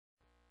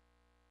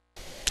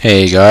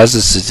Hey guys,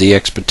 this is the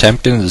Expert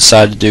Tempton.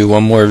 Decided to do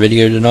one more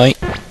video tonight,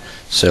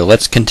 so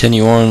let's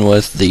continue on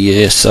with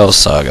the Cell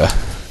Saga.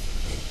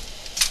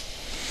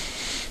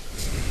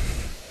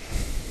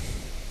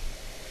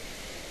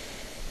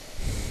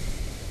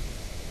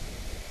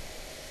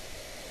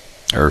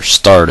 Or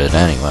started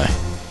anyway.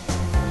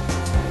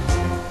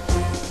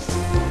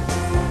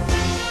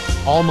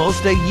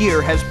 Almost a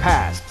year has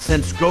passed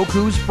since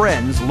Goku's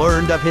friends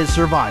learned of his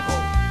survival.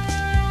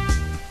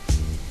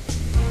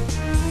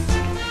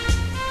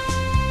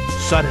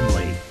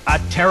 Suddenly, a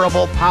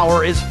terrible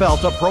power is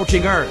felt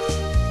approaching Earth,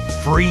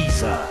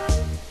 Frieza.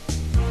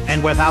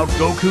 And without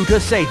Goku to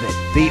save it,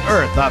 the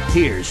Earth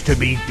appears to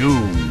be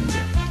doomed.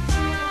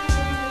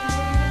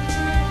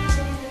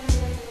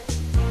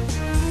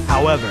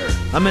 However,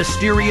 a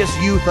mysterious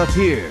youth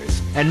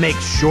appears and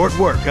makes short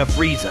work of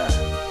Frieza.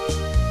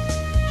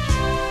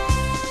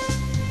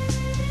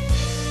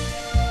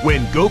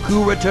 When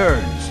Goku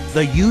returns,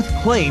 the youth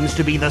claims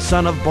to be the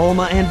son of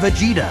Bulma and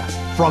Vegeta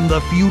from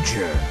the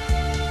future.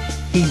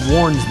 He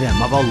warns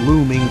them of a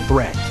looming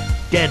threat,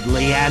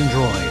 deadly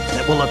androids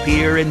that will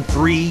appear in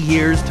 3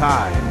 years'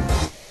 time.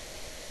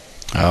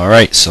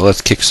 Alright, so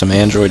let's kick some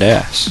android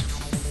ass.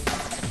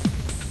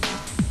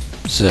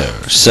 So,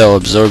 Cell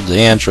absorbed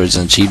the androids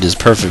and achieved his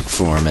perfect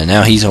form, and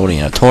now he's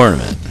holding a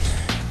tournament.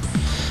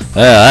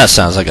 Well, that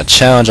sounds like a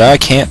challenge I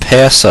can't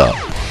pass up.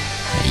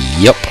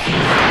 Yup.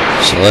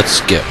 So let's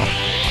go.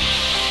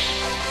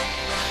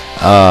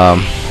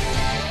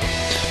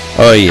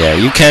 Oh yeah,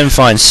 you can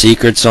find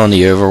secrets on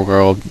the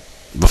overworld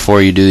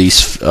before you do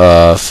these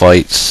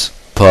fights,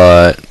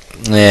 but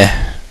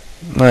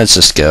let's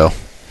just go.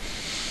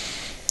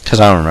 Cause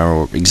I don't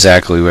remember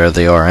exactly where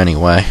they are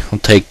anyway. I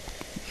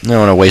don't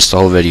want to waste the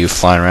whole video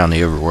flying around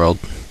the overworld.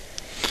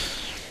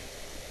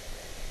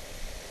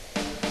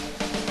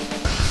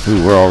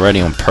 Ooh, we're already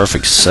on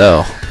perfect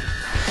Cell.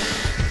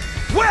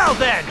 Well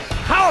then,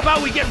 how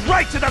about we get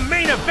right to the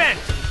main event?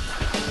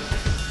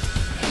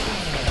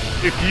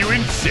 If you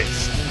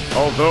insist.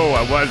 Although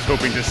I was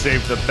hoping to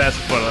save the best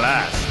for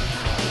last.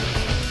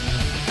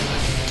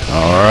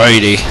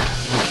 Alrighty.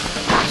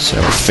 So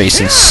we're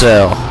facing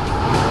Cell.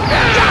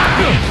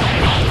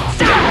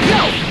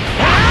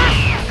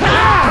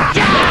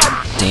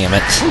 Damn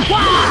it.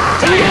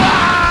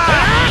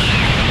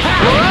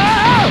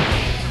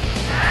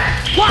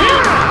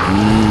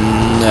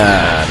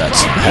 Nah,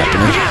 that's not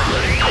happening.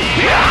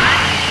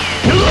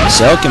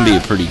 Cell can be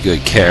a pretty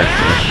good character.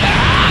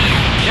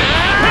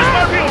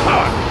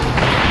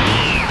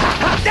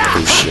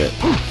 Oh shit.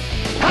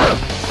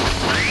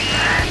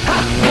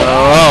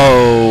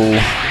 Oh.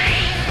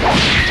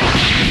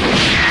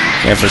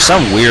 Yeah, for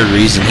some weird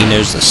reason he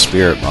knows the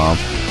Spirit Bomb.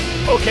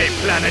 Okay,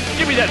 Planet,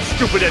 give me that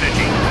stupid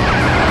energy.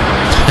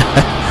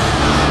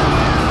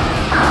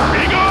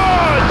 Be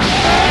gone!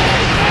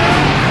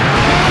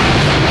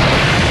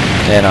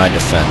 And I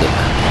defend it.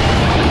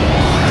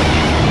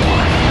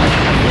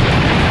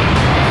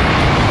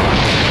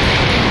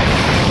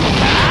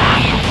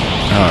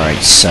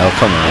 Alright, Cell,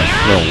 come on.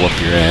 We'll whoop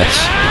your ass.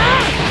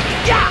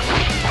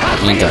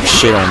 You ain't got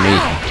shit on me.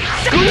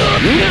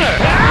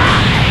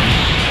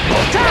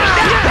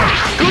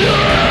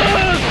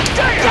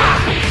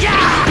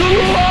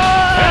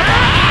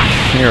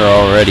 You're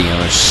already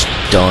almost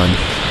done.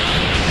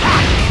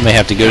 You may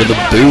have to go to the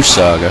Boo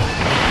Saga.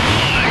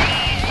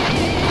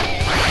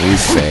 We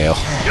fail.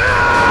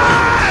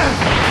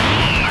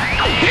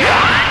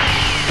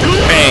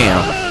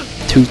 Bam!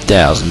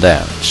 2,000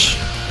 damage.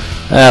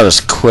 That was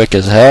quick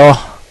as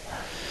hell.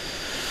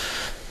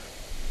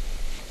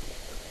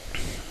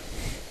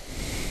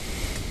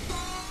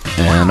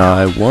 And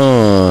I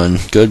won.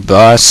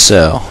 Goodbye,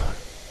 Cell.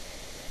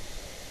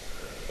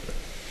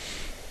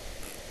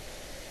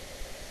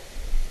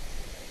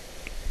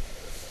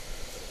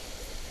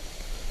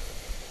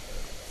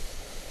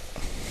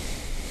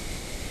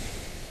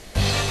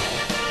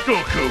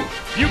 Goku,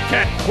 you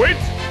can't quit!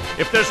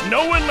 If there's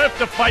no one left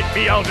to fight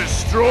me, I'll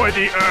destroy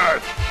the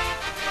Earth!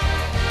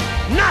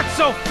 Not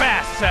so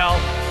fast, Cell!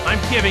 I'm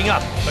giving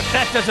up, but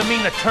that doesn't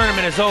mean the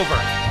tournament is over.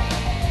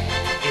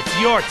 It's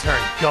your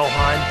turn,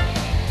 Gohan.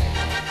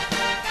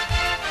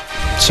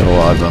 So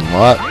I've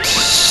unlocked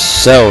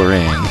Cell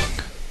Ring.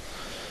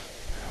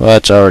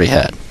 Which I already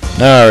had.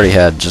 No, I already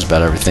had just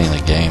about everything in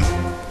the game.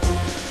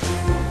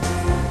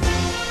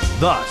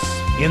 Thus,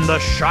 in the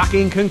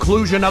shocking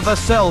conclusion of the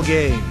Cell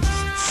games,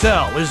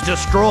 Cell is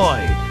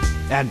destroyed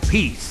and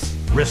peace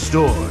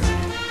restored.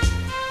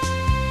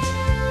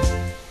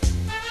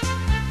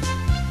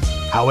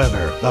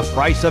 However, the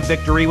price of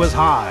victory was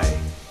high.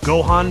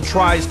 Gohan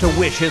tries to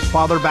wish his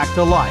father back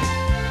to life,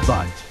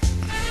 but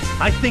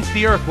I think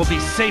the Earth will be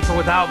safer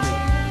without me.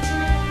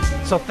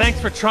 So thanks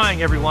for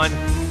trying, everyone,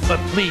 but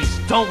please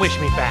don't wish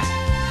me back.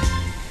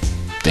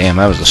 Damn,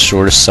 that was the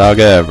shortest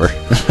saga ever.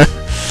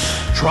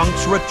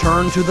 Trunks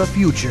returned to the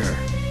future,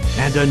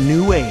 and a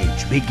new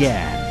age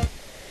began.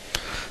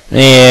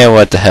 Yeah,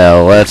 what the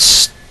hell.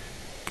 Let's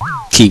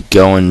keep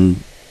going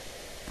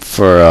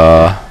for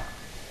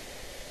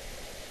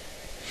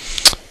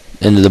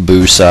into the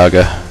Boo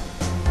Saga.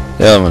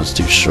 The other one's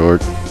too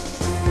short.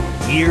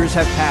 Years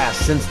have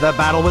passed since the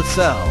battle with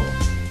Cell.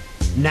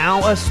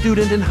 Now a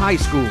student in high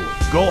school,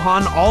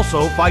 Gohan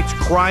also fights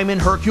crime in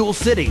Hercule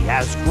City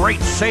as Great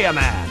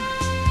Saiyaman.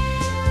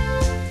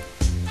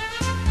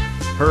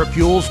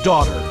 Hercule's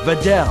daughter,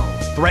 Videl,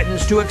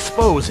 threatens to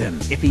expose him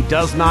if he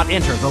does not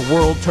enter the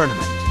World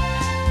Tournament.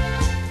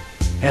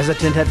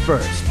 Hesitant at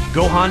first,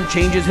 Gohan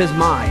changes his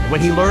mind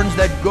when he learns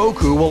that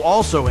Goku will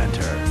also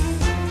enter.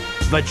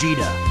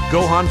 Vegeta,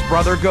 Gohan's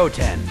brother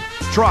Goten,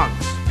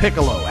 Trunks,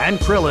 Piccolo, and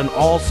Krillin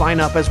all sign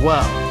up as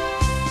well.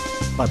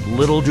 But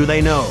little do they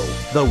know,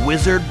 the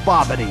wizard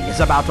Babidi is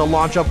about to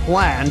launch a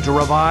plan to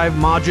revive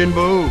Majin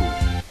Buu.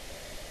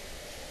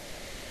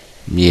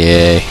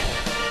 Yay.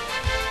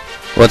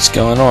 What's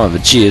going on?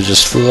 Vegeta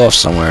just flew off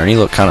somewhere and he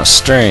looked kind of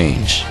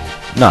strange.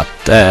 Not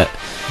that.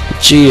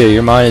 Vegeta,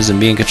 your mind isn't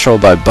being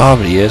controlled by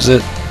Babidi, is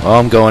it? Well,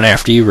 I'm going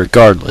after you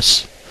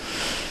regardless.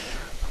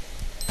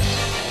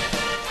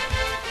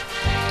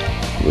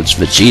 What's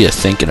Vegeta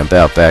thinking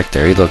about back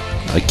there? He looked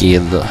like he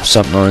had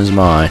something on his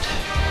mind.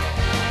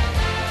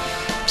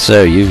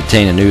 So, you've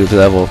attained a new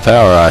level of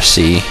power, I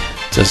see.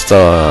 Just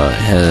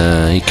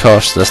he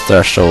crossed the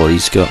threshold.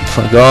 He's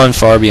gone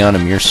far beyond a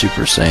mere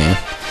Super Saiyan.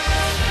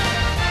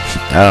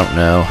 I don't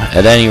know.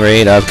 At any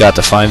rate, I've got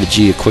to find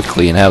Vegeta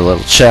quickly and have a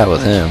little chat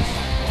with him.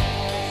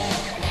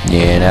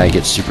 Yeah, now he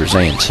gets Super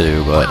Saiyan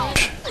 2, but...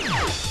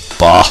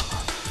 Bah!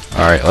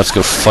 Alright, let's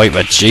go fight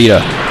Vegeta.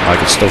 I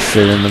can still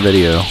fit in the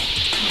video.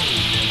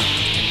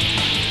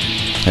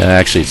 And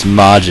actually, it's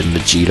Majin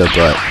Vegeta,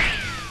 but...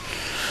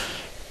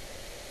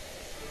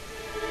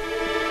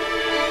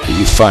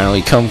 You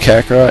finally come,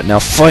 Kakarot. Now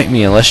fight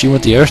me, unless you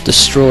want the Earth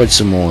destroyed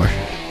some more.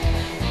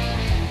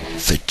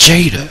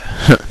 Vegeta!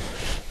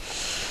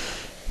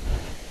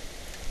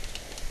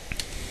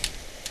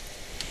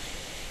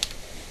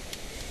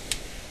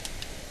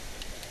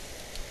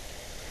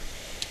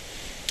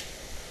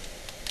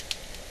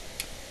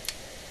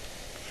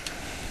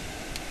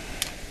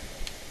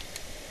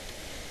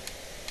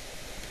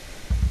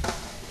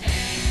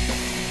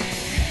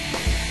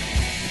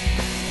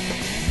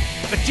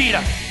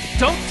 Vegeta,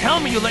 don't tell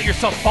me you let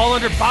yourself fall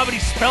under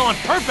Babidi's spell on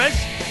purpose!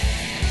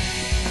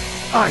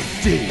 I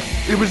did.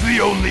 It was the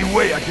only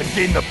way I could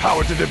gain the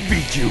power to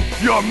defeat you.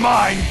 You're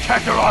mine,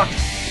 Kakarot!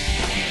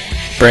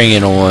 Bring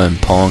it on,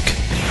 punk.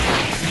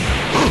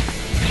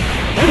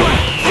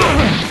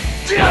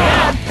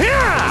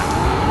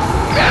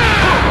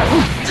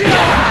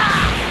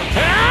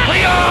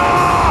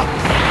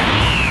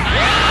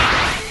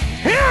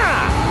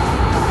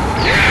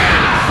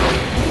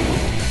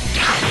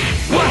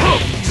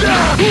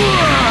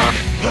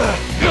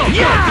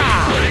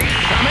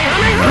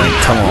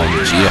 Come on,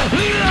 Vegeta.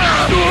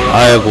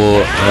 I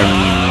will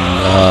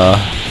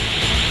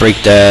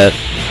break that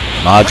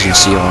Majin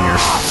seal on your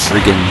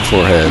friggin'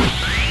 forehead.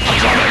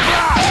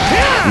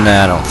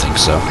 Nah, I don't think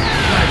so.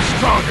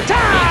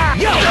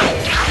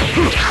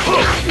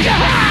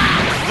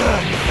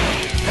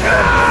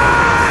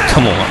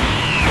 Come on.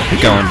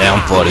 You're going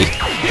down, buddy.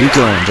 You're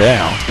going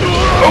down.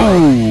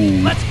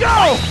 Oh! Let's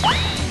go!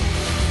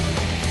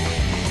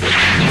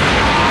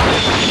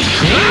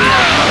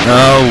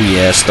 Oh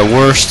yes, the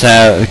worst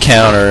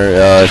counter,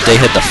 if they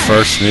hit the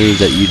first move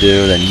that you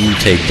do, then you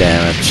take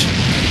damage.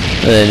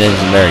 It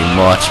isn't very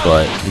much,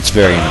 but it's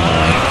very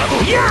annoying.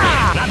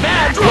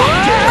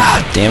 Ah,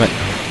 damn it.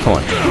 Come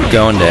on, you're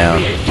going down.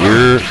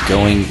 You're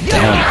going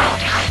down.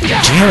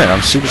 Damn it,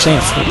 I'm Super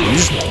Saiyan 4. You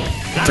just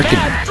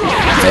freaking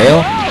fail?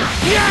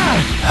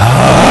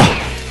 Ah,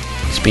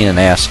 he's being an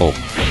asshole.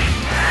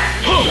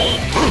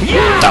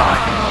 Die.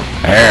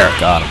 There,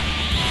 got him.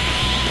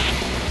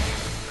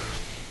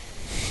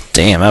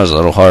 Damn, that was a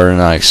little harder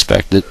than I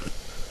expected.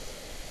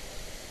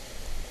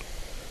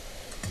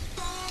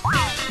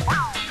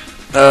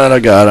 But I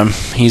got him.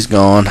 He's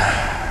gone.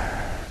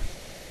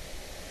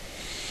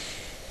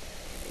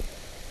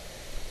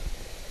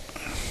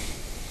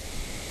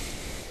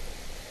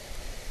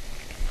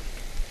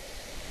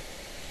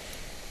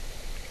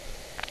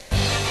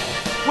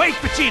 Wait,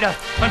 Vegeta!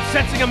 I'm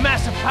sensing a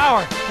massive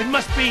power! It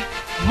must be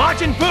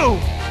Majin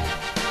Buu!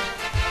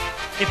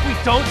 If we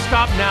don't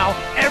stop now,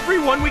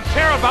 everyone we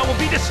care about will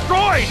be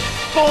destroyed!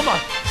 Bulma,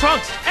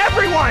 Trunks,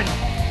 everyone!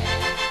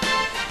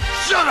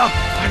 Shut up!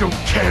 I don't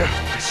care.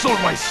 I sold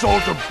my soul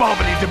to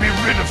Babidi to be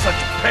rid of such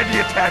petty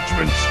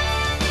attachments.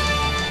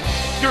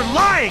 You're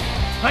lying!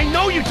 I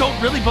know you don't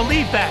really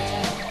believe that!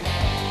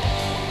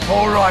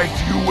 All right,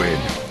 you win.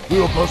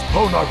 We'll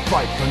postpone our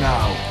fight for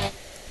now.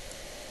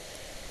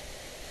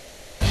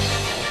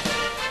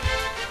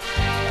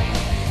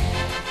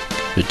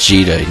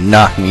 Vegeta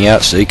knocked me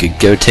out so he could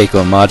go take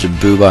on Majin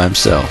Buu by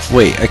himself.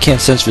 Wait, I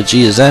can't sense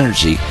Vegeta's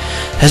energy.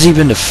 Has he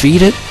been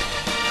defeated?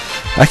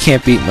 I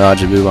can't beat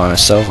Majin Buu by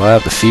myself. I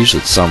have to fuse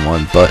with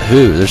someone, but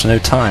who? There's no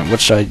time.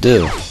 What should I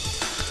do?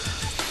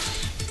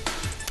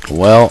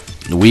 Well,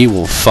 we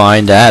will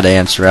find that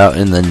answer out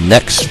in the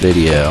next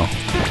video.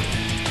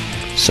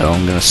 So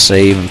I'm gonna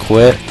save and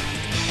quit.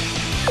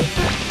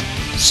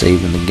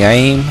 Saving the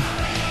game.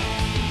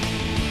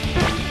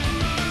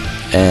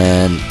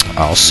 And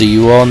I'll see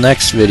you all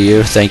next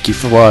video. Thank you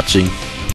for watching.